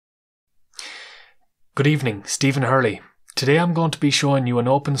Good evening, Stephen Hurley. Today I'm going to be showing you an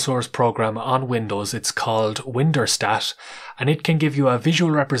open source program on Windows. It's called WinDirStat, and it can give you a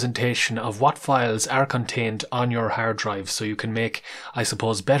visual representation of what files are contained on your hard drive, so you can make, I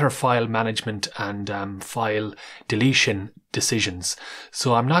suppose, better file management and file deletion decisions.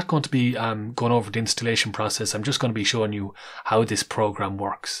 So I'm not going to be going over the installation process. I'm just going to be showing you how this program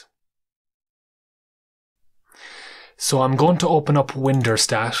works. So I'm going to open up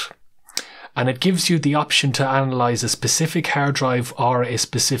WinDirStat, and it gives you the option to analyze a specific hard drive or a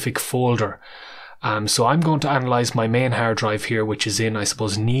specific folder. So I'm going to analyze my main hard drive here, which is in, I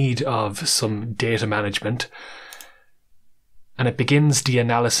suppose, need of some data management. And it begins the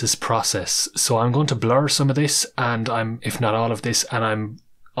analysis process. So I'm going to blur some of this, and if not all of this, and I'm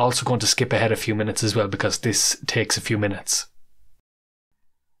also going to skip ahead a few minutes as well because this takes a few minutes.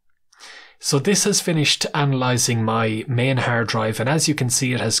 So this has finished analysing my main hard drive, and as you can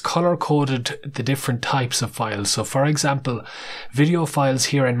see, it has color coded the different types of files. So for example, video files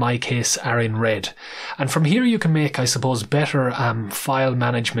here in my case are in red. And from here you can make, I suppose, better file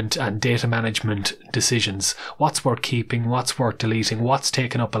management and data management decisions. What's worth keeping, what's worth deleting, what's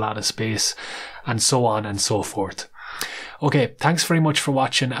taking up a lot of space, and so on and so forth. Okay, thanks very much for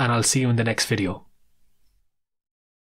watching, and I'll see you in the next video.